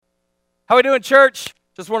How we doing, church?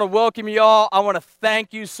 Just want to welcome you all. I want to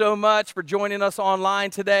thank you so much for joining us online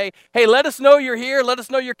today. Hey, let us know you're here. Let us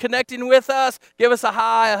know you're connecting with us. Give us a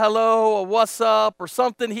hi, a hello, a what's up, or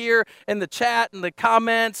something here in the chat, in the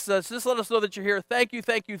comments. Just let us know that you're here. Thank you,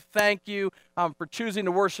 thank you, thank you for choosing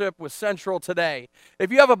to worship with Central today.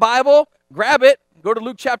 If you have a Bible, grab it. Go to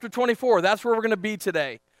Luke chapter 24. That's where we're going to be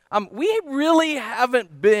today. We really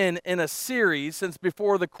haven't been in a series since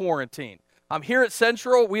before the quarantine. Here at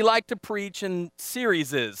Central, we like to preach in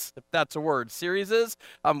series, if that's a word, series.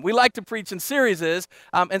 We like to preach in series,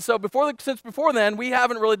 and so since before then, we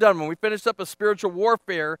haven't really done one. We finished up a spiritual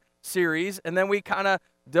warfare series, and then we kind of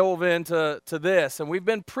delve into this, and we've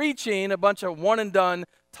been preaching a bunch of one-and-done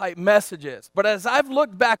type messages. But as I've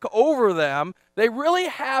looked back over them, they really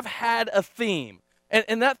have had a theme,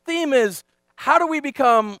 and that theme is, how do we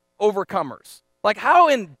become overcomers? Like, how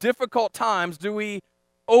in difficult times do we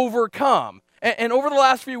overcome? And over the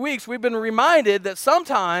last few weeks, we've been reminded that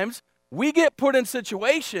sometimes we get put in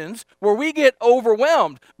situations where we get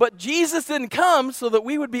overwhelmed. But Jesus didn't come so that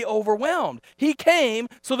we would be overwhelmed. He came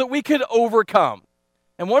so that we could overcome.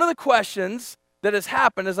 And one of the questions that has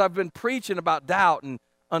happened as I've been preaching about doubt and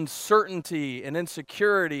uncertainty and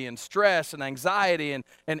insecurity and stress and anxiety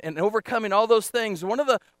and overcoming all those things, one of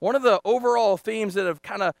the overall themes that have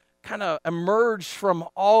kind of emerged from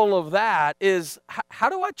all of that is, how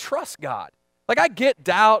do I trust God? Like, I get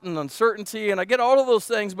doubt and uncertainty and I get all of those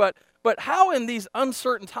things, but how in these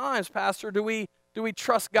uncertain times, Pastor, do we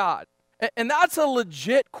trust God? And that's a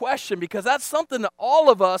legit question, because that's something that all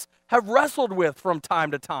of us have wrestled with from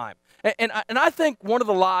time to time. And I think one of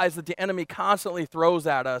the lies that the enemy constantly throws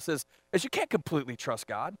at us is you can't completely trust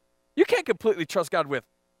God. You can't completely trust God with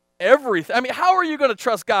everything. I mean, how are you going to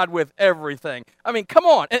trust God with everything? I mean, come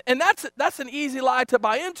on. And that's an easy lie to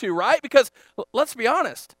buy into, right? Because let's be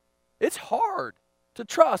honest, it's hard to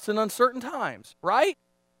trust in uncertain times, right?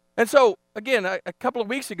 And so, again, a couple of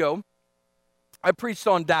weeks ago, I preached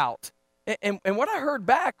on doubt. And what I heard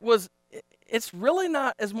back was, it's really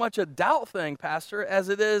not as much a doubt thing, Pastor, as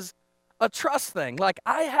it is a trust thing. Like,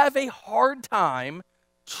 I have a hard time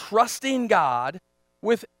trusting God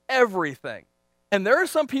with everything. And there are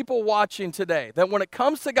some people watching today that when it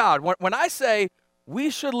comes to God, when I say we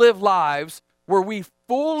should live lives where we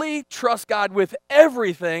fully trust God with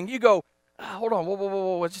everything, you go, hold on,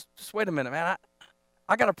 whoa, just wait a minute, man.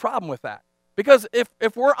 I got a problem with that. Because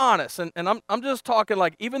if we're honest, and I'm just talking,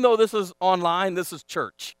 like, even though this is online, this is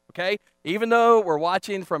church, okay? Even though we're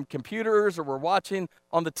watching from computers or we're watching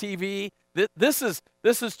on the TV, this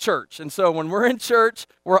is church. And so when we're in church,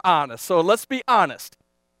 we're honest. So let's be honest.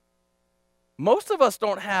 Most of us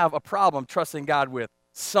don't have a problem trusting God with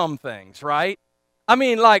some things, right? I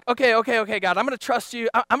mean, like, okay, God, I'm going to trust you.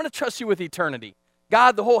 I'm going to trust you with eternity.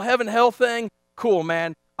 God, the whole heaven, hell thing, cool,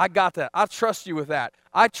 man. I got that. I trust you with that.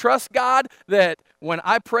 I trust, God, that when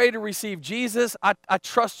I pray to receive Jesus, I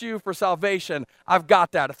trust you for salvation. I've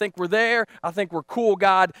got that. I think we're there. I think we're cool,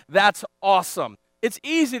 God. That's awesome. It's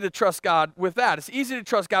easy to trust God with that. It's easy to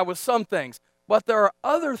trust God with some things. But there are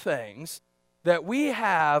other things that we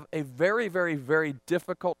have a very, very, very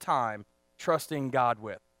difficult time trusting God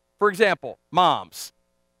with. For example, moms.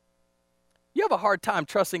 You have a hard time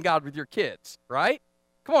trusting God with your kids, right?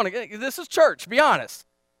 Come on, this is church, be honest.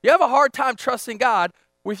 You have a hard time trusting God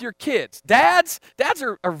with your kids. Dads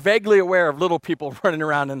are vaguely aware of little people running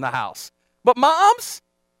around in the house. But moms,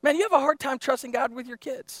 man, you have a hard time trusting God with your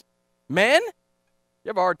kids. Men, you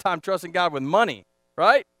have a hard time trusting God with money,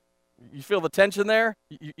 right? You feel the tension there?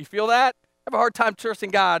 You feel that? I have a hard time trusting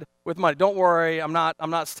God with money. Don't worry, I'm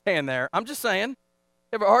not staying there. I'm just saying,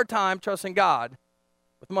 you have a hard time trusting God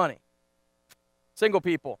with money. Single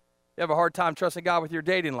people, you have a hard time trusting God with your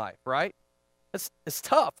dating life, right? It's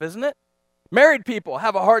tough, isn't it? Married people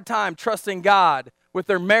have a hard time trusting God with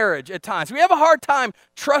their marriage at times. We have a hard time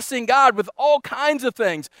trusting God with all kinds of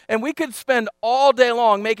things. And we could spend all day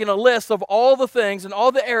long making a list of all the things and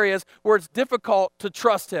all the areas where it's difficult to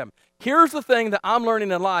trust Him. Here's the thing that I'm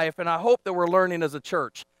learning in life, and I hope that we're learning as a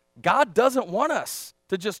church. God doesn't want us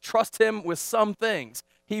to just trust Him with some things.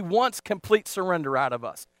 He wants complete surrender out of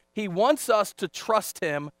us. He wants us to trust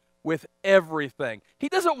Him with everything. He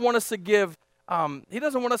doesn't want us to give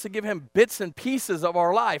Him bits and pieces of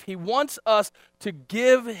our life. He wants us to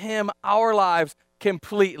give Him our lives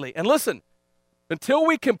completely. And listen, until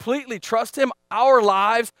we completely trust Him, our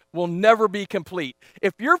lives will never be complete.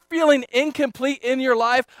 If you're feeling incomplete in your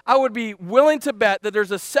life, I would be willing to bet that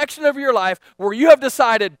there's a section of your life where you have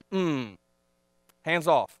decided, hands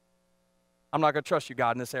off. I'm not going to trust you,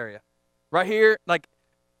 God, in this area. Right here, like,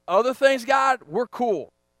 other things, God, we're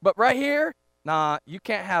cool. But right here, nah, you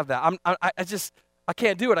can't have that. I I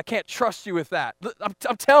can't do it. I can't trust you with that.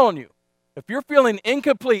 I'm telling you, if you're feeling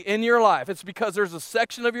incomplete in your life, it's because there's a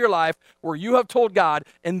section of your life where you have told God,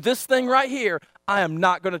 in this thing right here, I am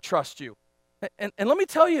not going to trust you. And let me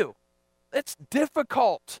tell you, it's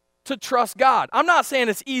difficult to trust God. I'm not saying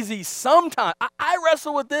it's easy sometimes. I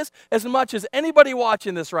wrestle with this as much as anybody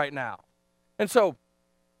watching this right now. And so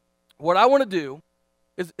what I want to do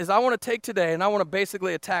is I want to take today and I want to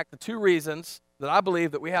basically attack the two reasons that I believe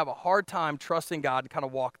that we have a hard time trusting God and kind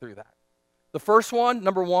of walk through that. The first one,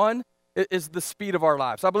 number one, is the speed of our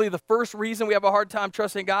lives. I believe the first reason we have a hard time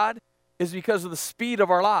trusting God is because of the speed of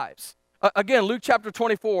our lives. Again, Luke chapter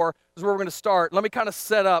 24 is where we're going to start. Let me kind of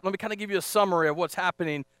set up. Let me kind of give you a summary of what's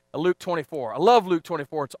happening in Luke 24. I love Luke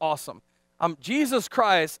 24. It's awesome. Jesus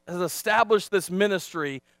Christ has established this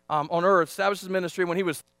ministry on earth, established his ministry when he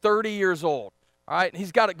was 30 years old. All right, and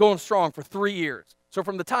he's got it going strong for 3 years. So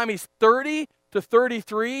from the time he's 30 to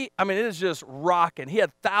 33, I mean, it is just rocking. He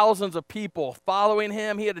had thousands of people following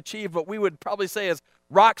him. He had achieved what we would probably say is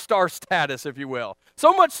rock star status, if you will.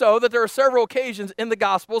 So much so that there are several occasions in the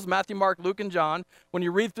Gospels, Matthew, Mark, Luke, and John, when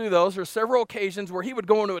you read through those, there are several occasions where he would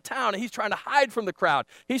go into a town and he's trying to hide from the crowd.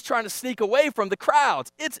 He's trying to sneak away from the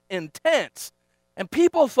crowds. It's intense. And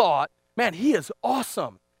people thought, man, he is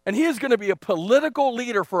awesome. And he is going to be a political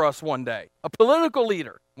leader for us one day. A political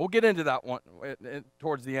leader. We'll get into that one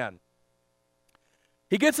towards the end.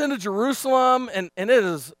 He gets into Jerusalem, and it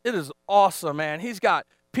is awesome, man. He's got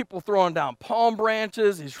people throwing down palm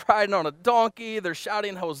branches. He's riding on a donkey. They're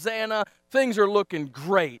shouting Hosanna. Things are looking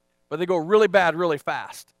great, but they go really bad really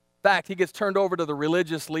fast. In fact, he gets turned over to the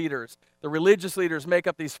religious leaders. The religious leaders make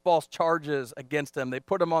up these false charges against him. They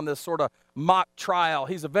put him on this sort of mock trial.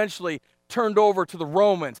 He's eventually turned over to the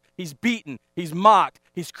Romans. He's beaten. He's mocked.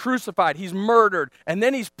 He's crucified. He's murdered. And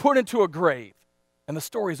then he's put into a grave. And the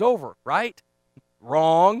story's over, right?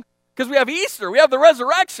 Wrong. Because we have Easter. We have the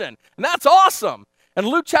resurrection. And that's awesome. And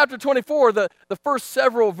Luke chapter 24, the first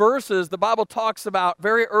several verses, the Bible talks about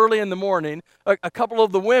very early in the morning, a couple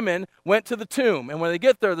of the women went to the tomb. And when they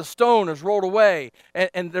get there, the stone is rolled away.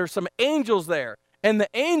 And there's some angels there. And the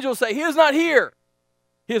angels say, he is not here.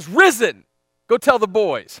 He is risen. Go tell the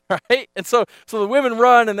boys, right? And so the women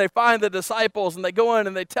run and they find the disciples and they go in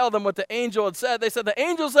and they tell them what the angel had said. They said, the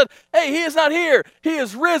angel said, hey, he is not here. He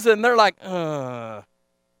is risen. They're like,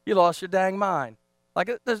 you lost your dang mind.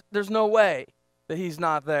 Like, there's no way that he's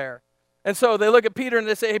not there. And so they look at Peter and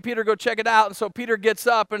they say, hey, Peter, go check it out. And so Peter gets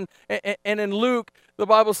up and in Luke, the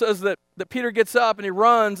Bible says that Peter gets up and he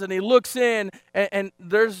runs and he looks in and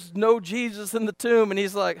there's no Jesus in the tomb. And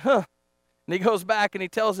he's like, huh. And he goes back and he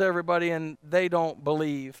tells everybody and they don't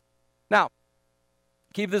believe. Now,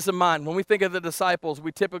 keep this in mind. When we think of the disciples,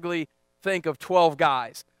 we typically think of 12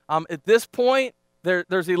 guys. At this point,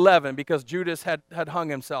 there's 11 because Judas had hung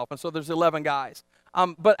himself. And so there's 11 guys.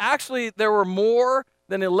 But actually, there were more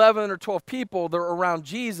than 11 or 12 people that were around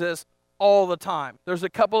Jesus all the time. There's a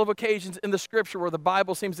couple of occasions in the scripture where the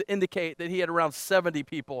Bible seems to indicate that he had around 70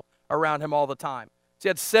 people around him all the time. So he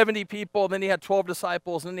had 70 people, then he had 12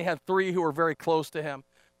 disciples, and then he had 3 who were very close to him.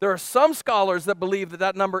 There are some scholars that believe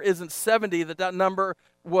that number isn't 70, that number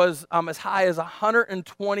was as high as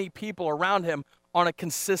 120 people around him on a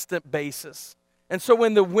consistent basis. And so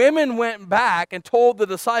when the women went back and told the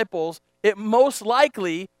disciples, it most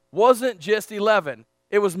likely wasn't just 11.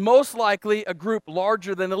 It was most likely a group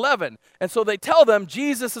larger than 11. And so they tell them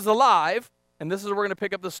Jesus is alive, and this is where we're going to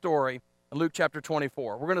pick up the story in Luke chapter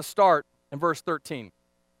 24. We're going to start in verse 13.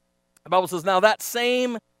 The Bible says, now that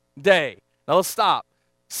same day. Now let's stop.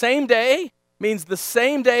 Same day means the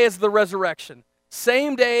same day as the resurrection.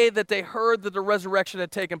 Same day that they heard that the resurrection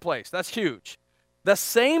had taken place. That's huge. The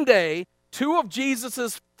same day, 2 of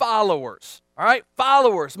Jesus' followers, all right,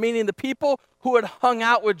 followers, meaning the people who had hung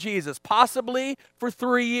out with Jesus, possibly for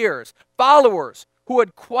 3 years, followers who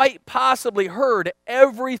had quite possibly heard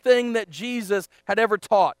everything that Jesus had ever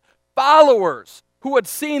taught, followers who had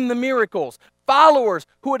seen the miracles, followers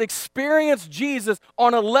who had experienced Jesus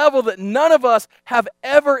on a level that none of us have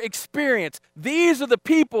ever experienced. These are the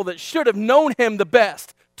people that should have known him the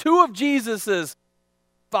best. 2 of Jesus'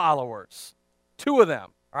 followers. 2 of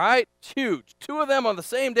them. All right? It's huge. 2 of them on the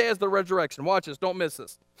same day as the resurrection. Watch this. Don't miss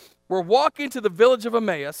this. We're walking to the village of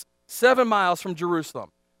Emmaus, 7 miles from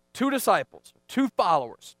Jerusalem. 2 disciples, 2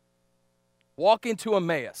 followers, walking to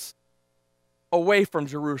Emmaus, away from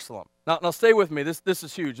Jerusalem. Now stay with me. This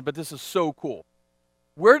is huge, but this is so cool.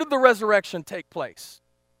 Where did the resurrection take place?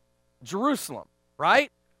 Jerusalem,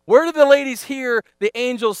 right? Where did the ladies hear the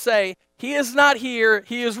angels say, he is not here,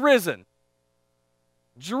 he is risen?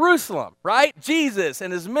 Jerusalem, right? Jesus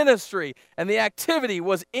and his ministry and the activity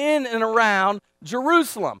was in and around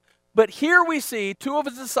Jerusalem. But here we see two of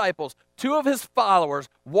his disciples, two of his followers,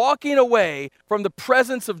 walking away from the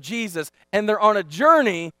presence of Jesus, and they're on a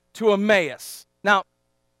journey to Emmaus. Now,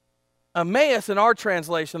 Emmaus in our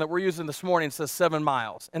translation that we're using this morning says 7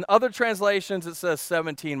 miles. In other translations, it says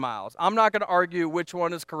 17 miles. I'm not going to argue which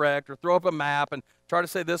one is correct or throw up a map and try to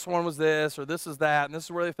say this one was this or this is that and this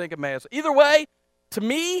is where they think Emmaus. Either way, to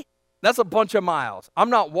me, that's a bunch of miles. I'm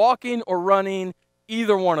not walking or running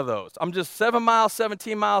either one of those. I'm just 7 miles,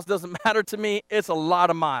 17 miles, doesn't matter to me. It's a lot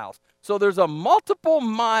of miles. So there's a multiple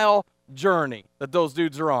mile journey that those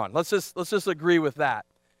dudes are on. Let's just agree with that.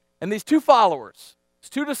 And these two followers, these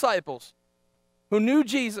two disciples who knew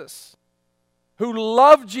Jesus, who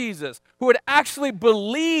loved Jesus, who had actually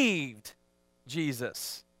believed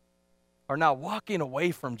Jesus, are now walking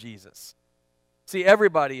away from Jesus. See,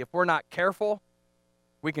 everybody, if we're not careful,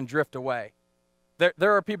 we can drift away.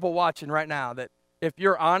 There are people watching right now that, if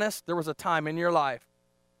you're honest, there was a time in your life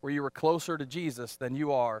where you were closer to Jesus than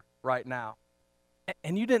you are right now.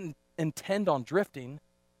 And you didn't intend on drifting,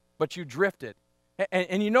 but you drifted.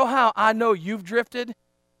 And you know how I know you've drifted?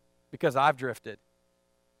 Because I've drifted.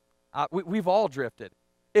 We've all drifted.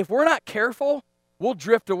 If we're not careful, we'll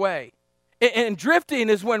drift away. And drifting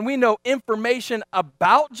is when we know information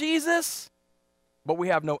about Jesus, but we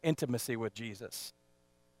have no intimacy with Jesus.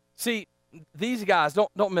 See, these guys,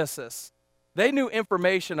 don't miss this. They knew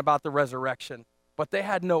information about the resurrection, but they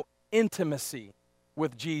had no intimacy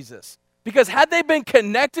with Jesus. Because had they been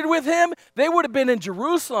connected with him, they would have been in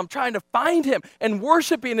Jerusalem trying to find him and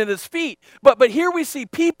worshiping at his feet. But here we see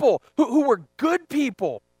people who were good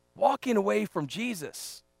people walking away from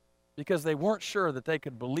Jesus because they weren't sure that they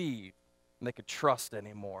could believe and they could trust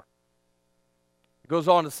anymore. It goes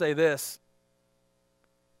on to say this.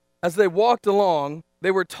 As they walked along,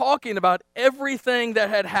 they were talking about everything that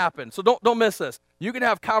had happened. So don't miss this. You can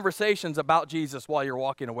have conversations about Jesus while you're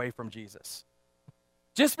walking away from Jesus.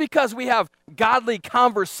 Just because we have godly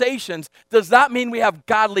conversations does not mean we have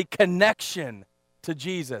godly connection to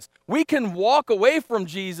Jesus. We can walk away from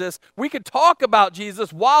Jesus. We can talk about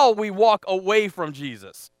Jesus while we walk away from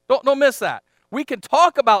Jesus. Don't miss that. We can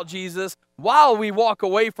talk about Jesus while we walk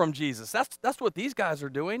away from Jesus. That's what these guys are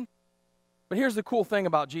doing. But here's the cool thing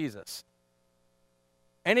about Jesus.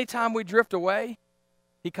 Anytime we drift away,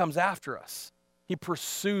 he comes after us. He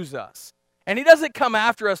pursues us. And he doesn't come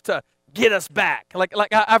after us to get us back. Like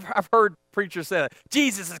I've heard preachers say that.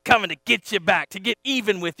 Jesus is coming to get you back, to get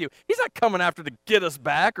even with you. He's not coming after to get us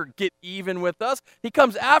back or get even with us. He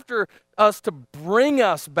comes after us to bring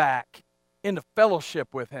us back into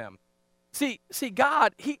fellowship with him. See,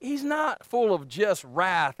 God, he's not full of just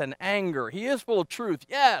wrath and anger. He is full of truth,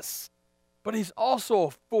 yes, but he's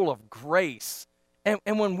also full of grace. And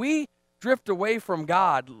when we drift away from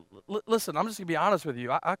God, listen, I'm just going to be honest with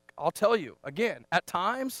you. I'll tell you, again, at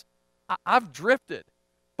times, I've drifted.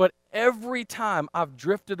 But every time I've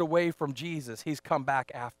drifted away from Jesus, he's come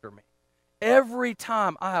back after me. Every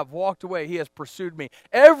time I have walked away, he has pursued me.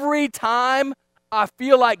 Every time I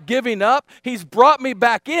feel like giving up, he's brought me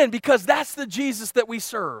back in because that's the Jesus that we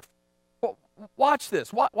serve. Watch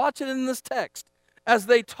this. Watch it in this text. As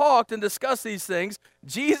they talked and discussed these things,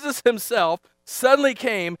 Jesus himself suddenly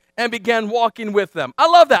came and began walking with them. I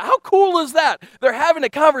love that. How cool is that? They're having a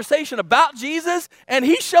conversation about Jesus, and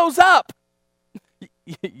he shows up.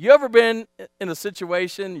 You ever been in a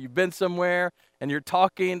situation, you've been somewhere, and you're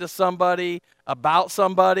talking to somebody about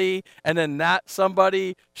somebody, and then that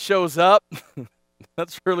somebody shows up?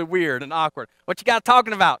 That's really weird and awkward. What you got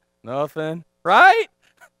talking about? Nothing, right?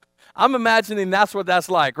 I'm imagining that's what that's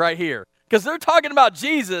like right here. Because they're talking about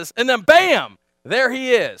Jesus, and then bam, there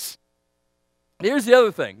he is. Here's the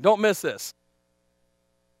other thing. Don't miss this.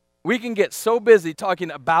 We can get so busy talking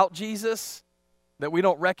about Jesus that we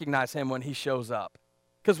don't recognize him when he shows up.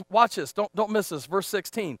 Because watch this. Don't miss this. Verse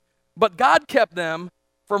 16. But God kept them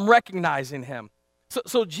from recognizing him.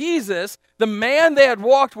 So Jesus, the man they had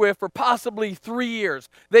walked with for possibly 3 years,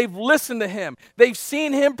 they've listened to him. They've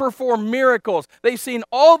seen him perform miracles. They've seen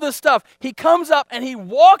all this stuff. He comes up and he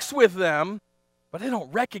walks with them, but they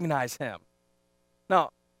don't recognize him.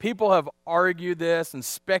 Now, people have argued this and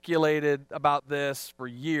speculated about this for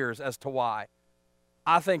years as to why.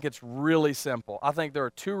 I think it's really simple. I think there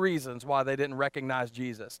are 2 reasons why they didn't recognize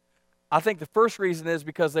Jesus. I think the first reason is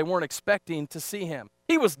because they weren't expecting to see him.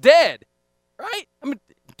 He was dead. Right? I mean,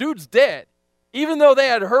 dude's dead. Even though they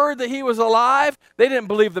had heard that he was alive, they didn't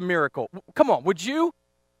believe the miracle. Come on, would you?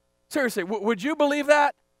 Seriously, would you believe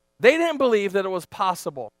that? They didn't believe that it was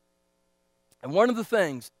possible. And one of the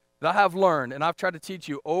things that I have learned, and I've tried to teach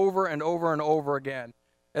you over and over and over again,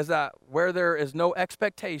 is that where there is no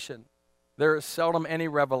expectation, there is seldom any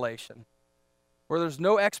revelation. Where there's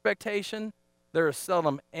no expectation, there is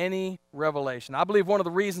seldom any revelation. I believe one of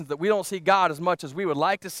the reasons that we don't see God as much as we would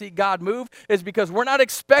like to see God move is because we're not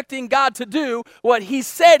expecting God to do what he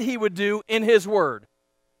said he would do in his word.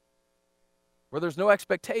 Where there's no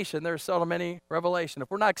expectation, there's seldom any revelation.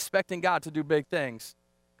 If we're not expecting God to do big things,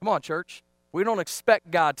 come on, church. We don't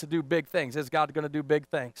expect God to do big things. Is God going to do big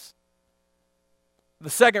things? The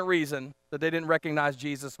second reason that they didn't recognize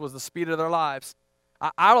Jesus was the speed of their lives.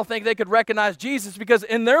 I don't think they could recognize Jesus because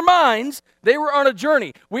in their minds, they were on a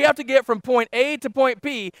journey. We have to get from point A to point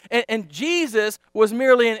B, and Jesus was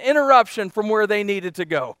merely an interruption from where they needed to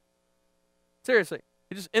go. Seriously,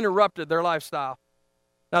 he just interrupted their lifestyle.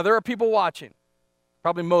 Now, there are people watching,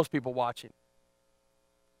 probably most people watching.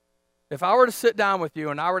 If I were to sit down with you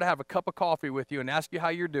and I were to have a cup of coffee with you and ask you how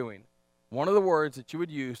you're doing, one of the words that you would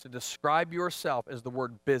use to describe yourself is the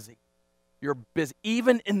word busy. You're busy,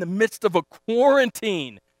 even in the midst of a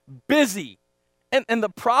quarantine, busy. And the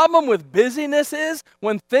problem with busyness is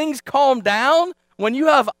when things calm down, when you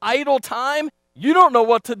have idle time, you don't know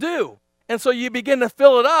what to do. And so you begin to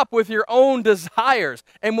fill it up with your own desires.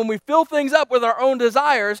 And when we fill things up with our own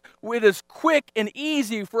desires, it is quick and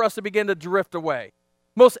easy for us to begin to drift away.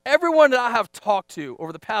 Most everyone that I have talked to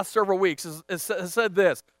over the past several weeks has said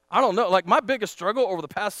this. I don't know, like my biggest struggle over the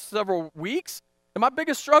past several weeks, and my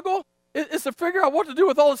biggest struggle is to figure out what to do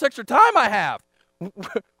with all this extra time I have.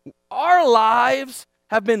 Our lives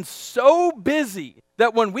have been so busy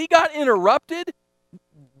that when we got interrupted,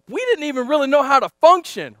 we didn't even really know how to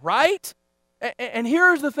function, right? And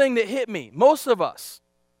here's the thing that hit me. Most of us,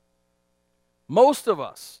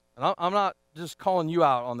 and I'm not just calling you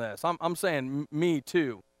out on this. I'm saying me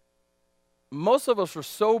too. Most of us are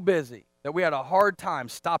so busy that we had a hard time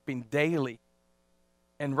stopping daily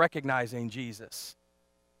and recognizing Jesus.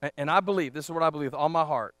 And I believe, this is what I believe with all my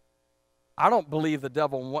heart. I don't believe the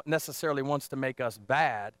devil necessarily wants to make us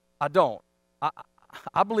bad. I don't.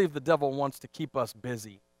 I believe the devil wants to keep us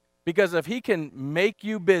busy. Because if he can make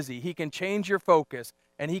you busy, he can change your focus,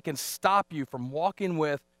 and he can stop you from walking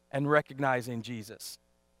with and recognizing Jesus.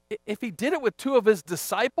 If he did it with two of his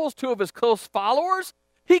disciples, two of his close followers,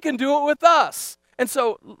 he can do it with us. And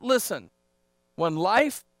so, listen, when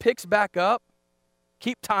life picks back up,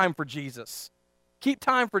 keep time for Jesus. Keep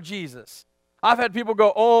time for Jesus. I've had people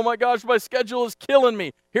go, oh my gosh, my schedule is killing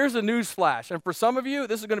me. Here's a news flash. And for some of you,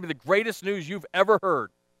 this is going to be the greatest news you've ever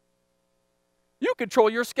heard. You control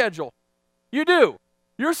your schedule. You do.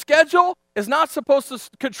 Your schedule is not supposed to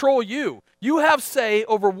control you. You have say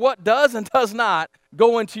over what does and does not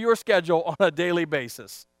go into your schedule on a daily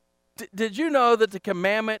basis. Did you know that the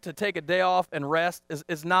commandment to take a day off and rest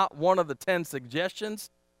is not one of the 10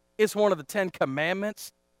 suggestions? It's one of the 10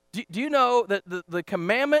 commandments. Do you know that the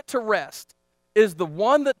commandment to rest is the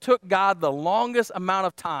one that took God the longest amount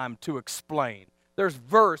of time to explain? There's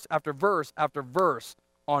verse after verse after verse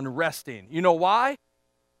on resting. You know why?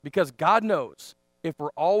 Because God knows if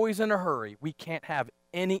we're always in a hurry, we can't have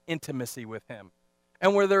any intimacy with him.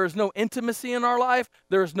 And where there is no intimacy in our life,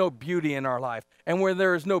 there is no beauty in our life. And where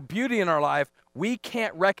there is no beauty in our life, we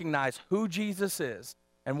can't recognize who Jesus is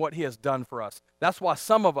and what he has done for us. That's why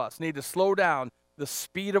some of us need to slow down the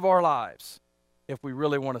speed of our lives if we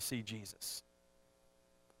really want to see Jesus.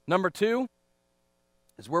 Number 2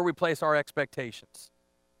 is where we place our expectations.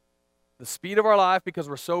 The speed of our life because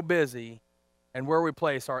we're so busy, and where we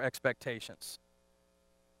place our expectations.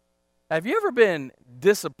 Have you ever been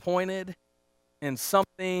disappointed in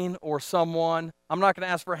something or someone? I'm not going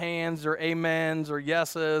to ask for hands or amens or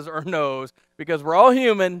yeses or nos because we're all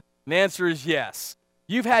human, and the answer is yes.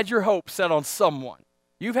 You've had your hope set on someone.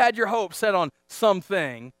 You've had your hope set on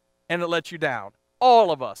something, and it let you down.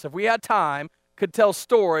 All of us, if we had time, could tell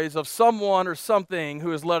stories of someone or something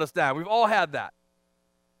who has let us down. We've all had that.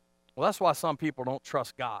 Well, that's why some people don't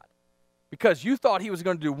trust God. Because you thought he was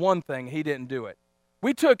going to do one thing, he didn't do it.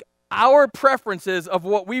 We took our preferences of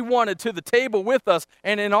what we wanted to the table with us,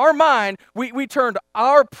 and in our mind, we turned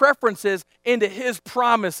our preferences into his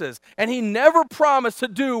promises. And he never promised to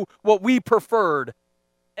do what we preferred,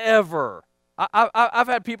 ever. I've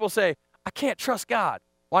had people say, I can't trust God.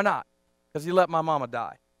 Why not? Because he let my mama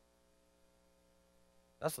die.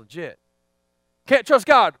 That's legit. Can't trust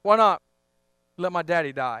God. Why not? He let my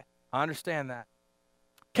daddy die. I understand that.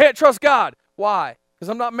 Can't trust God. Why? Because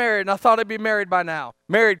I'm not married and I thought I'd be married by now.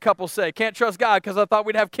 Married couples say, can't trust God because I thought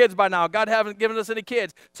we'd have kids by now. God hasn't given us any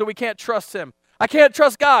kids, so we can't trust him. I can't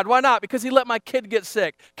trust God. Why not? Because he let my kid get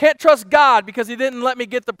sick. Can't trust God because he didn't let me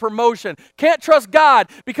get the promotion. Can't trust God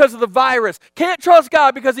because of the virus. Can't trust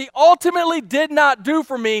God because he ultimately did not do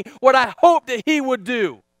for me what I hoped that he would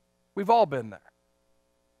do. We've all been there.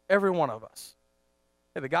 Every one of us.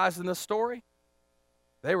 Hey, the guys in this story,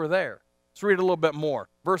 They were there. Let's read a little bit more.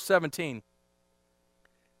 Verse 17.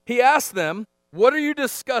 He asked them, what are you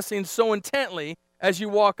discussing so intently as you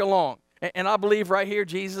walk along? And I believe right here,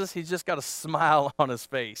 Jesus, he's just got a smile on his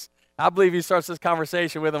face. I believe he starts this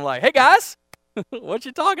conversation with them like, hey guys, what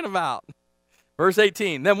you talking about? Verse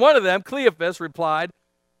 18, then one of them, Cleophas, replied,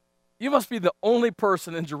 you must be the only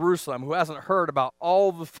person in Jerusalem who hasn't heard about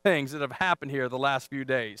all the things that have happened here the last few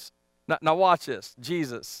days. Now watch this.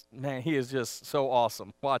 Jesus, man, he is just so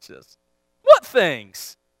awesome. Watch this. What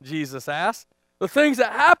things? Jesus asked. The things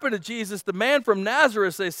that happened to Jesus, the man from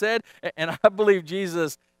Nazareth, they said. And I believe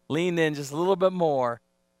Jesus leaned in just a little bit more,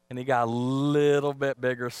 and he got a little bit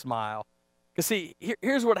bigger smile. Because see,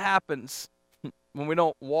 here's what happens when we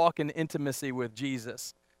don't walk in intimacy with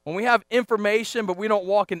Jesus. When we have information but we don't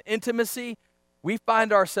walk in intimacy, we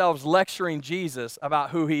find ourselves lecturing Jesus about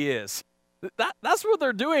who he is. That's what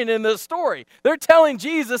they're doing in this story. They're telling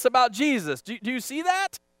Jesus about Jesus. Do you see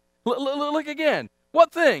that? Look again.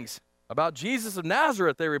 What things? About Jesus of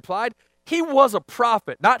Nazareth, they replied. He was a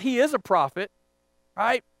prophet. Not he is a prophet,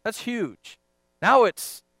 right? That's huge. Now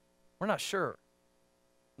we're not sure.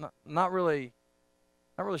 Not really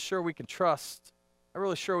sure we can trust. Not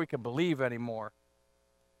really sure we can believe anymore.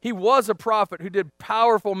 He was a prophet who did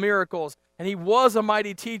powerful miracles, and he was a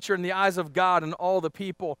mighty teacher in the eyes of God and all the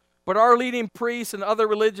people. But our leading priests and other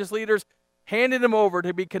religious leaders handed him over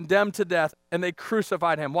to be condemned to death, and they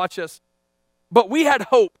crucified him. Watch this. But we had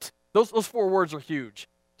hoped. Those 4 words are huge.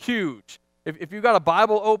 Huge. If you've got a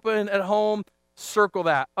Bible open at home, circle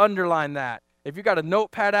that. Underline that. If you got a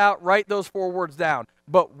notepad out, write those 4 words down.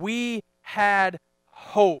 But we had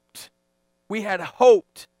hoped. We had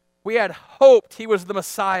hoped. We had hoped he was the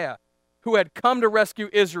Messiah who had come to rescue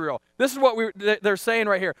Israel. This is what they're saying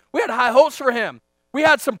right here. We had high hopes for him. We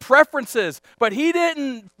had some preferences, but he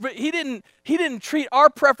didn't treat our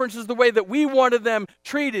preferences the way that we wanted them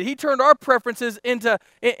treated. He turned our preferences into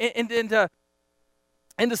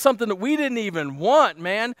something that we didn't even want,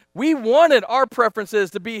 man. We wanted our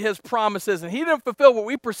preferences to be his promises, and he didn't fulfill what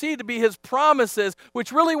we perceived to be his promises,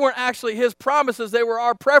 which really weren't actually his promises. They were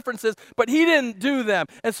our preferences, but he didn't do them.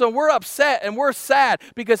 And so we're upset and we're sad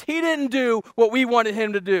because he didn't do what we wanted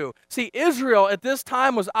him to do. See, Israel at this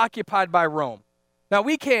time was occupied by Rome. Now,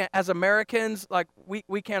 we can't, as Americans,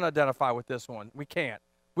 we can't identify with this one. We can't.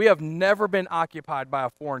 We have never been occupied by a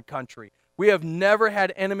foreign country. We have never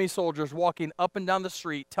had enemy soldiers walking up and down the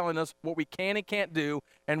street telling us what we can and can't do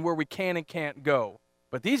and where we can and can't go.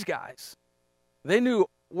 But these guys, they knew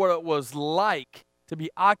what it was like to be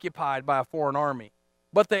occupied by a foreign army.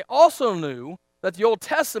 But they also knew that the Old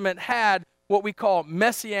Testament had what we call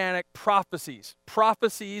messianic prophecies,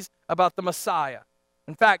 prophecies about the Messiah.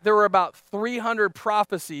 In fact, there were about 300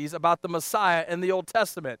 prophecies about the Messiah in the Old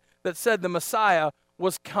Testament that said the Messiah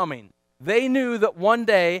was coming. They knew that one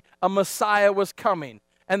day a Messiah was coming.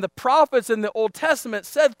 And the prophets in the Old Testament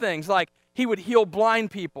said things like he would heal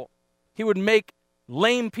blind people. He would make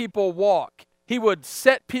lame people walk. He would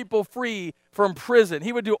set people free from prison.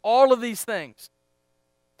 He would do all of these things.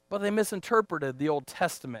 But they misinterpreted the Old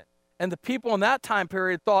Testament. And the people in that time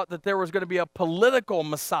period thought that there was going to be a political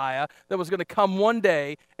Messiah that was going to come one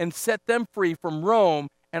day and set them free from Rome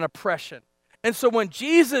and oppression. And so when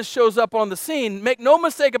Jesus shows up on the scene, make no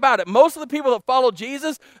mistake about it, most of the people that followed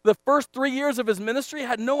Jesus the first 3 years of his ministry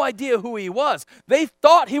had no idea who he was. They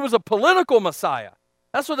thought he was a political Messiah.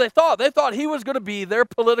 That's what they thought. They thought he was going to be their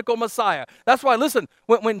political Messiah. That's why, listen,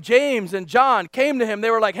 when James and John came to him, they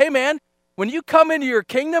were like, hey man, when you come into your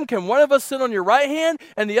kingdom, can one of us sit on your right hand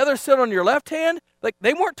and the other sit on your left hand? Like,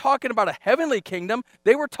 they weren't talking about a heavenly kingdom.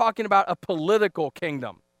 They were talking about a political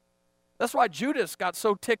kingdom. That's why Judas got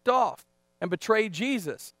so ticked off and betrayed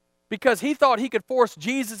Jesus, because he thought he could force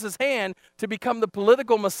Jesus' hand to become the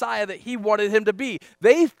political Messiah that he wanted him to be.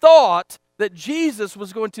 They thought that Jesus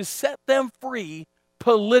was going to set them free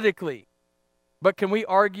politically. But can we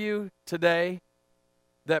argue today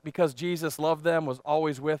that because Jesus loved them, was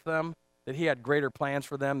always with them, that he had greater plans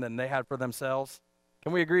for them than they had for themselves?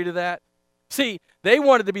 Can we agree to that? See, they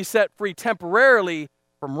wanted to be set free temporarily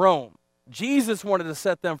from Rome. Jesus wanted to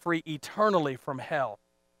set them free eternally from hell.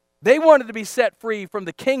 They wanted to be set free from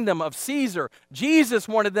the kingdom of Caesar. Jesus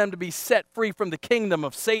wanted them to be set free from the kingdom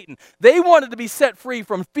of Satan. They wanted to be set free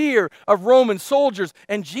from fear of Roman soldiers.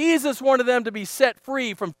 And Jesus wanted them to be set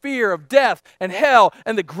free from fear of death and hell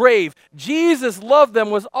and the grave. Jesus loved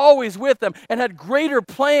them, was always with them, and had greater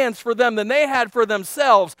plans for them than they had for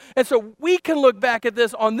themselves. And so we can look back at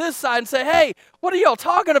this on this side and say, hey, what are y'all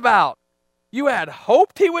talking about? You had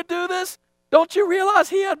hoped he would do this? Don't you realize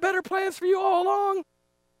he had better plans for you all along?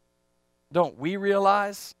 Don't we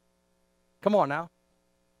realize? Come on now.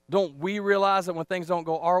 don't we realize that when things don't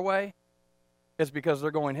go our way, it's because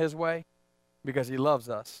they're going his way? Because he loves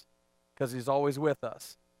us, because he's always with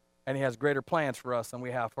us, and he has greater plans for us than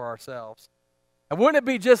we have for ourselves. And wouldn't it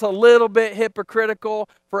be just a little bit hypocritical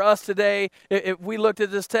for us today if we looked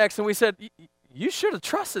at this text and we said, you should have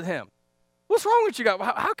trusted him. What's wrong with you guys?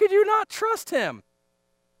 How could you not trust him?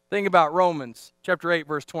 Think about Romans chapter 8,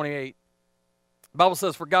 verse 28. The Bible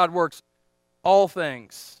says, for God works all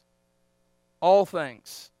things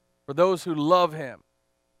for those who love him,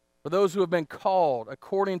 for those who have been called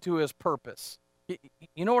according to his purpose.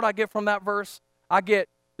 You know what I get from that verse? I get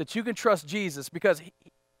that you can trust Jesus because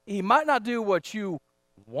he might not do what you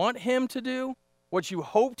want him to do, what you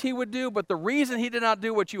hoped he would do, but the reason he did not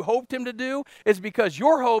do what you hoped him to do is because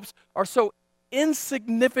your hopes are so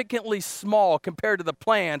insignificantly small compared to the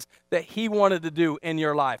plans that he wanted to do in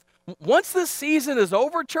your life. Once this season is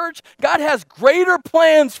over, church, God has greater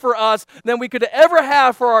plans for us than we could ever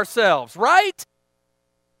have for ourselves, right?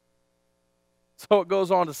 So it goes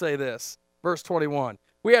on to say this, verse 21.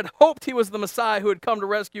 We had hoped he was the Messiah who had come to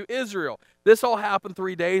rescue Israel. This all happened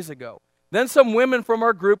 3 days ago. Then some women from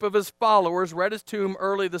our group of his followers read his tomb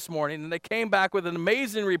early this morning, and they came back with an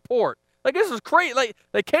amazing report. Like, this is crazy. Like,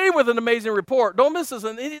 they came with an amazing report. Don't miss this.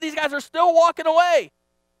 And these guys are still walking away.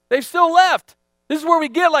 They've still left. This is where we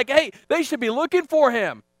get like, hey, they should be looking for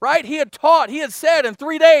him, right? He had taught, he had said, in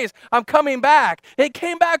 3 days, I'm coming back. He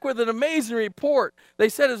came back with an amazing report. They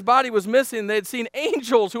said his body was missing. They had seen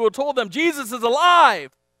angels who had told them, Jesus is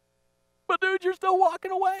alive. But dude, you're still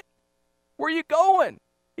walking away. Where are you going?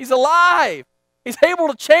 He's alive. He's able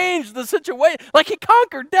to change the situation. Like, he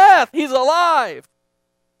conquered death. He's alive.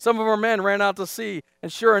 Some of our men ran out to see,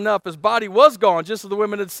 and sure enough, his body was gone, just as the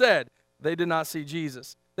women had said. They did not see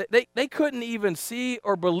Jesus. They couldn't even see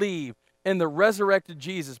or believe in the resurrected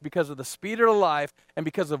Jesus because of the speed of life and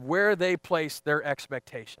because of where they placed their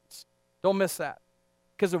expectations. Don't miss that.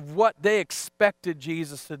 Because of what they expected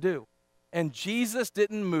Jesus to do. And Jesus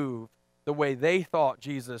didn't move the way they thought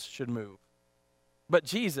Jesus should move. But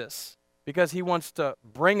Jesus, because he wants to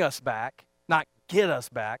bring us back, not get us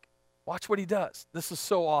back, watch what he does. This is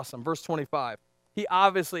so awesome. Verse 25. He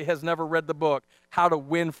obviously has never read the book, How to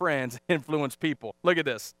Win Friends and Influence People. Look at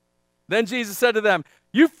this. Then Jesus said to them,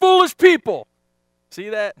 you foolish people. See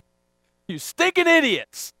that? You stinking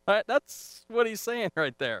idiots. All right, that's what he's saying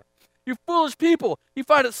right there. You foolish people. You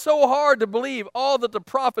find it so hard to believe all that the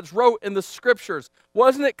prophets wrote in the scriptures.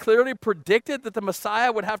 Wasn't it clearly predicted that the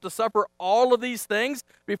Messiah would have to suffer all of these things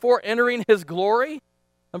before entering his glory?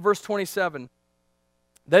 And verse 27.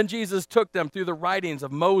 Then Jesus took them through the writings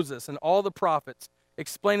of Moses and all the prophets,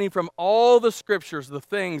 explaining from all the scriptures the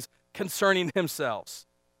things concerning himself.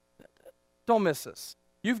 Don't miss this.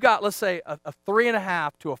 You've got, let's say, a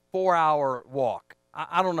 3.5 to a 4 hour walk.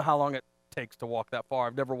 I don't know how long it takes to walk that far.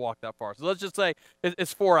 I've never walked that far. So let's just say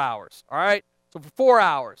it's 4 hours, all right? So for 4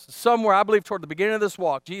 hours, somewhere, I believe toward the beginning of this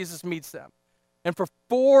walk, Jesus meets them. And for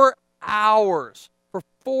 4 hours,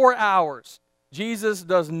 Jesus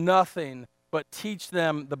does nothing but teach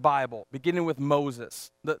them the Bible, beginning with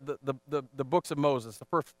Moses, the books of Moses, the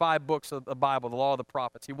first 5 books of the Bible, the law of the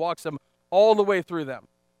prophets. He walks them all the way through them.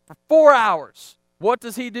 For 4 hours, what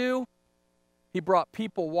does he do? He brought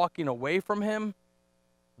people walking away from him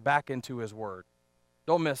back into his word.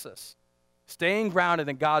 Don't miss this. Staying grounded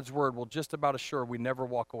in God's word will just about assure we never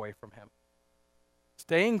walk away from him.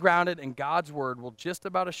 Staying grounded in God's word will just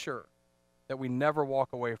about assure that we never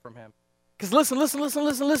walk away from him. Because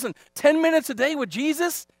listen. 10 minutes a day with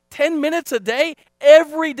Jesus, 10 minutes a day,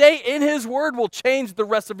 every day in his word will change the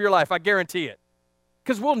rest of your life. I guarantee it.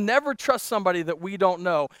 Because we'll never trust somebody that we don't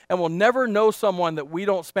know, and we'll never know someone that we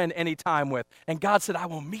don't spend any time with. And God said, I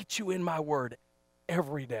will meet you in my word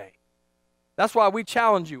every day. That's why we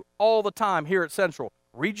challenge you all the time here at Central.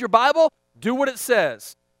 Read your Bible, do what it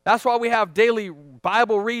says. That's why we have daily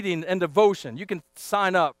Bible reading and devotion. You can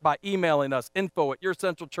sign up by emailing us,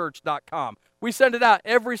 info@yourcentralchurch.com. We send it out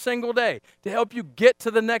every single day to help you get to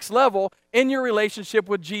the next level in your relationship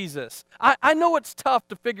with Jesus. I know it's tough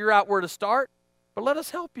to figure out where to start, but let us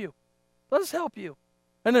help you. Let us help you.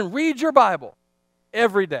 And then read your Bible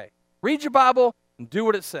every day. Read your Bible and do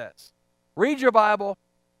what it says. Read your Bible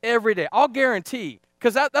every day. I'll guarantee,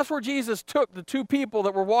 because that's where Jesus took the 2 people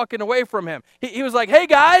that were walking away from him. He was like, hey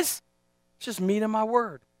guys, just meet in my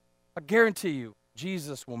word. I guarantee you,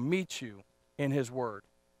 Jesus will meet you in his word.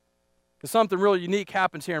 Because something really unique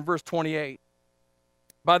happens here in verse 28.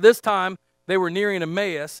 By this time, they were nearing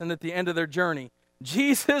Emmaus, and at the end of their journey,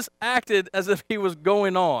 Jesus acted as if he was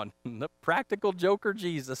going on. The practical joker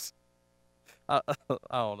Jesus. I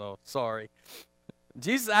don't know, sorry.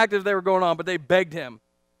 Jesus acted as if they were going on, but they begged him,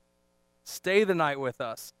 stay the night with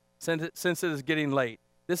us. since it is getting late.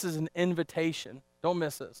 This is an invitation. Don't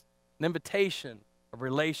miss this. An invitation of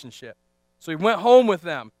relationship. So he went home with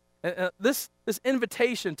them. This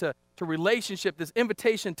invitation to relationship, this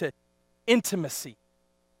invitation to intimacy.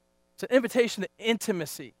 It's an invitation to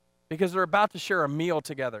intimacy because they're about to share a meal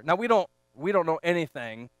together. Now, we don't know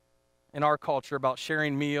anything in our culture about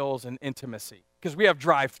sharing meals and intimacy because we have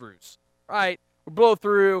drive-thrus, right? We blow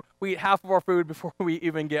through, we eat half of our food before we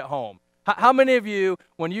even get home. How many of you,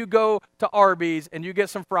 when you go to Arby's and you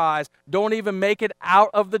get some fries, don't even make it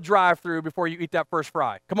out of the drive-thru before you eat that first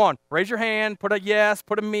fry? Come on, raise your hand, put a yes,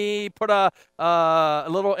 put a me, put a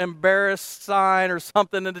little embarrassed sign or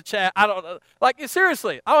something in the chat. I don't know. Like,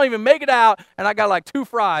 seriously, I don't even make it out, and I got like 2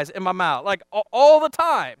 fries in my mouth, like all the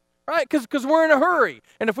time, right? Because we're in a hurry.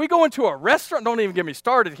 And if we go into a restaurant, don't even get me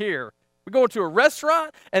started here. We go into a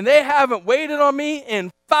restaurant, and they haven't waited on me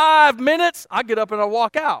in 5 minutes, I get up and I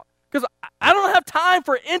walk out. Because I don't have time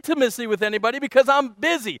for intimacy with anybody because I'm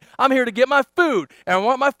busy. I'm here to get my food, and I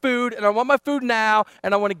want my food, and I want my food now,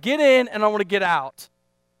 and I want to get in, and I want to get out.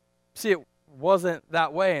 See, it wasn't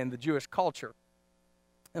that way in the Jewish culture.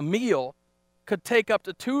 A meal could take up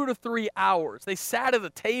to 2 to 3 hours. They sat at the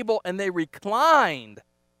table, and they reclined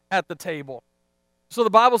at the table. So the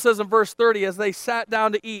Bible says in verse 30, as they sat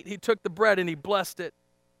down to eat, he took the bread, and he blessed it.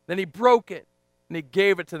 Then he broke it, and he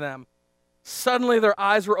gave it to them. Suddenly their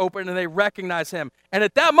eyes were open and they recognized him. And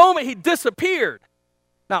at that moment, he disappeared.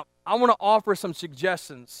 Now, I want to offer some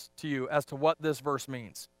suggestions to you as to what this verse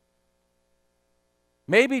means.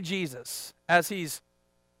 Maybe Jesus, as he's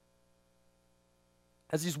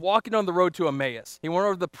walking on the road to Emmaus, he went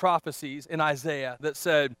over the prophecies in Isaiah that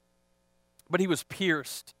said, but he was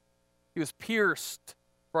pierced. He was pierced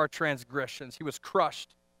for our transgressions. He was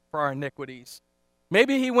crushed for our iniquities.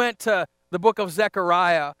 Maybe he went to the book of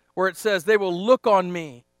Zechariah, where it says, they will look on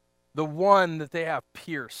me, the one that they have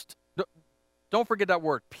pierced. Don't forget that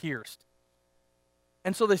word, pierced.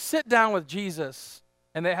 And so they sit down with Jesus,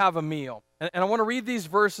 and they have a meal. And I want to read these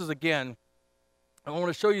verses again. I want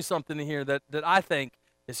to show you something here that I think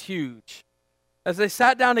is huge. As they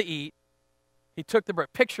sat down to eat, he took the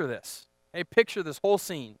bread. Picture this. Hey, picture this whole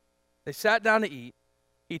scene. They sat down to eat.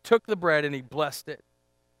 He took the bread, and he blessed it.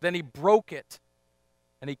 Then he broke it,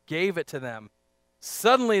 and he gave it to them.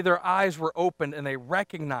 Suddenly their eyes were opened and they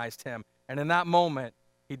recognized him. And in that moment,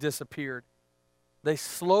 he disappeared. They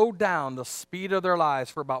slowed down the speed of their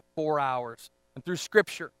lives for about 4 hours. And through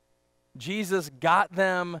Scripture, Jesus got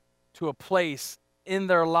them to a place in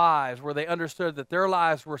their lives where they understood that their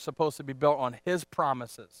lives were supposed to be built on his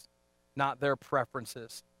promises, not their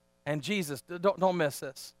preferences. And Jesus, don't miss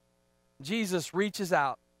this. Jesus reaches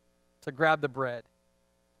out to grab the bread.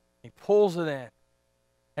 He pulls it in.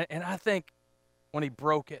 And I think when he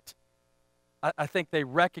broke it, I think they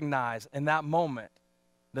recognized in that moment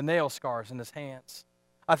the nail scars in his hands.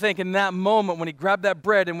 I think in that moment when he grabbed that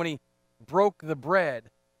bread and when he broke the bread,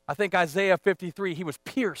 I think Isaiah 53, he was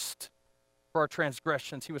pierced for our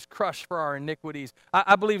transgressions. He was crushed for our iniquities.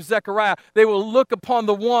 I believe Zechariah, they will look upon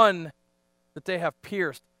the one that they have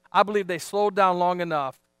pierced. I believe they slowed down long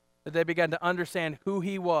enough that they began to understand who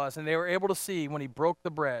he was, and they were able to see when he broke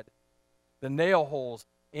the bread, the nail holes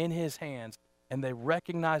in his hands, and they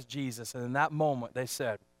recognized Jesus, and in that moment they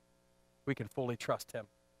said, we can fully trust him.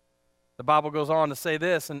 The Bible goes on to say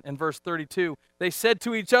this in verse 32. They said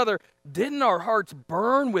to each other, didn't our hearts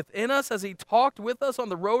burn within us as he talked with us on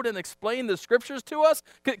the road and explained the Scriptures to us?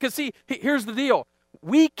 Because see, here's the deal.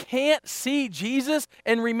 We can't see Jesus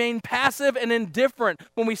and remain passive and indifferent.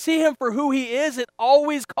 When we see him for who he is, it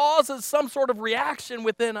always causes some sort of reaction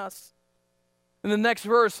within us. And the next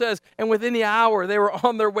verse says, and within the hour, they were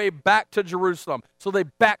on their way back to Jerusalem. So they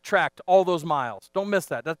backtracked all those miles. Don't miss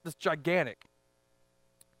that. That's gigantic.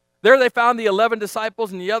 There they found the 11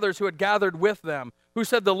 disciples and the others who had gathered with them, who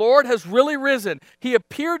said, the Lord has really risen. He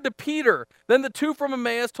appeared to Peter. Then the 2 from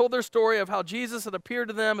Emmaus told their story of how Jesus had appeared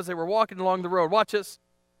to them as they were walking along the road. Watch this.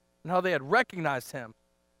 And how they had recognized him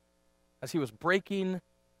as he was breaking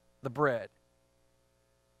the bread.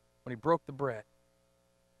 When he broke the bread.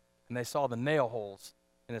 And they saw the nail holes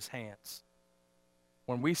in his hands.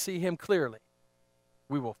 When we see him clearly,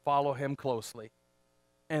 we will follow him closely.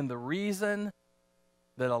 And the reason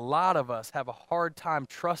that a lot of us have a hard time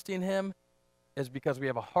trusting him is because we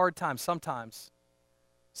have a hard time sometimes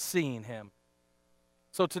seeing him.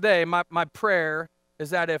 So today, my prayer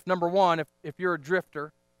is that if, number one, if you're a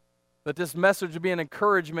drifter, that this message would be an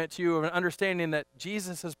encouragement to you of an understanding that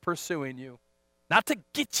Jesus is pursuing you. Not to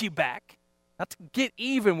get you back, not to get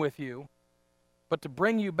even with you, but to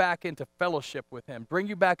bring you back into fellowship with him, bring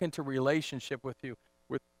you back into relationship with you,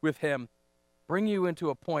 with him, bring you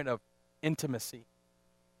into a point of intimacy.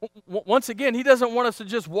 Once again, he doesn't want us to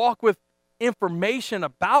just walk with information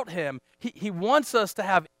about him. He wants us to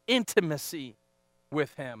have intimacy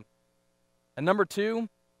with him. And number two,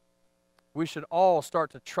 we should all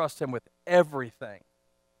start to trust him with everything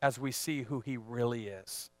as we see who he really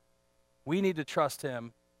is. We need to trust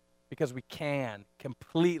him because we can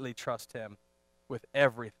completely trust him with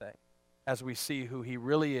everything as we see who he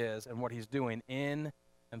really is and what he's doing in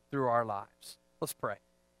and through our lives. Let's pray.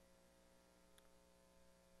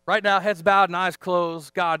 Right now, heads bowed and eyes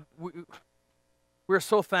closed. God, we're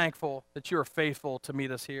so thankful that you are faithful to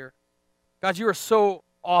meet us here. God, you are so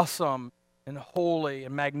awesome and holy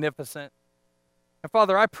and magnificent. And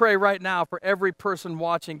Father, I pray right now for every person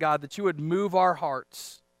watching, God, that you would move our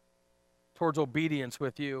hearts towards obedience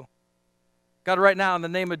with you. God, right now, in the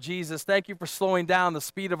name of Jesus, thank you for slowing down the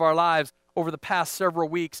speed of our lives over the past several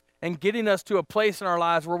weeks and getting us to a place in our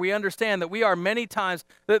lives where we understand that we are many times,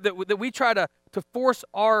 that we try to force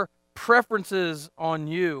our preferences on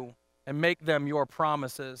you and make them your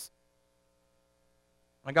promises.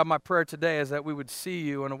 And God, my prayer today is that we would see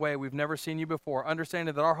you in a way we've never seen you before,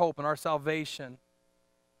 understanding that our hope and our salvation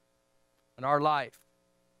and our life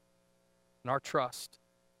and our trust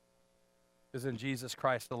is in Jesus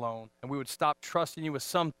Christ alone. And we would stop trusting you with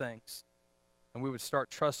some things, and we would start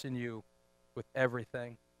trusting you with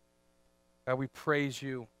everything. God, we praise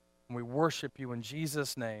you and we worship you in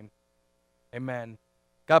Jesus' name. Amen.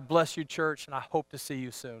 God bless you, church, and I hope to see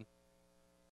you soon.